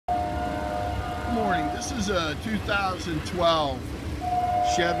Morning. This is a 2012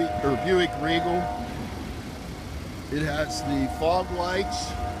 Chevy or Buick Regal. It has the fog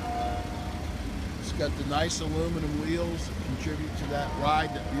lights. It's got the nice aluminum wheels that contribute to that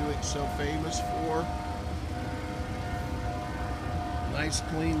ride that Buick's so famous for. Nice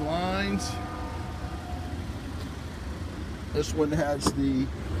clean lines. This one has the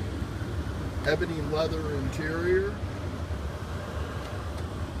ebony leather interior.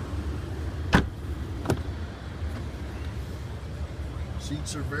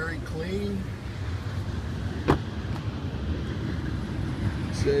 Seats are very clean.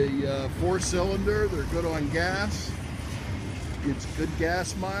 It's a 4-cylinder. They're good on gas. Gets good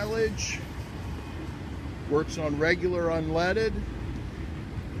gas mileage. Works on regular unleaded.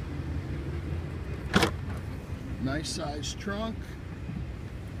 Nice size trunk.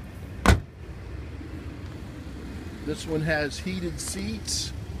 This one has heated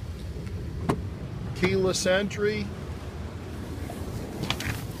seats. Keyless entry.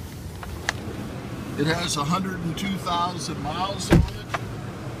 It has 102,000 miles on it.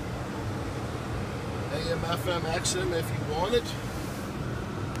 AM, FM, XM if you want it.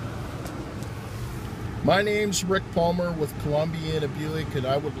 My name's Rick Palmer with Columbiana Buick, and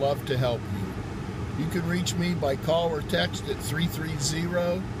I would love to help you. You can reach me by call or text at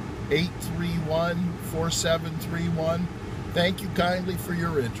 330-831-4731. Thank you kindly for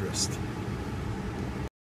your interest.